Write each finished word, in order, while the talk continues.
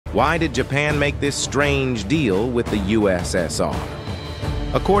Why did Japan make this strange deal with the USSR?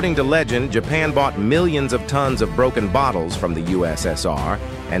 According to legend, Japan bought millions of tons of broken bottles from the USSR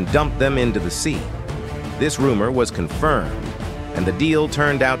and dumped them into the sea. This rumor was confirmed, and the deal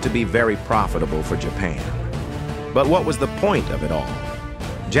turned out to be very profitable for Japan. But what was the point of it all?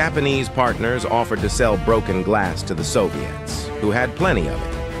 Japanese partners offered to sell broken glass to the Soviets, who had plenty of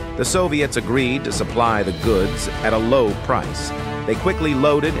it. The Soviets agreed to supply the goods at a low price. They quickly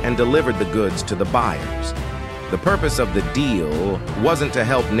loaded and delivered the goods to the buyers. The purpose of the deal wasn't to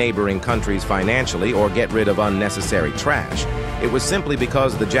help neighboring countries financially or get rid of unnecessary trash. It was simply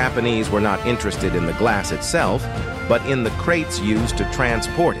because the Japanese were not interested in the glass itself, but in the crates used to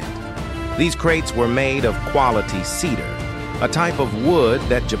transport it. These crates were made of quality cedar, a type of wood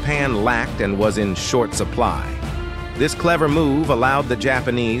that Japan lacked and was in short supply. This clever move allowed the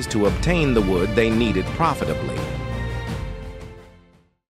Japanese to obtain the wood they needed profitably.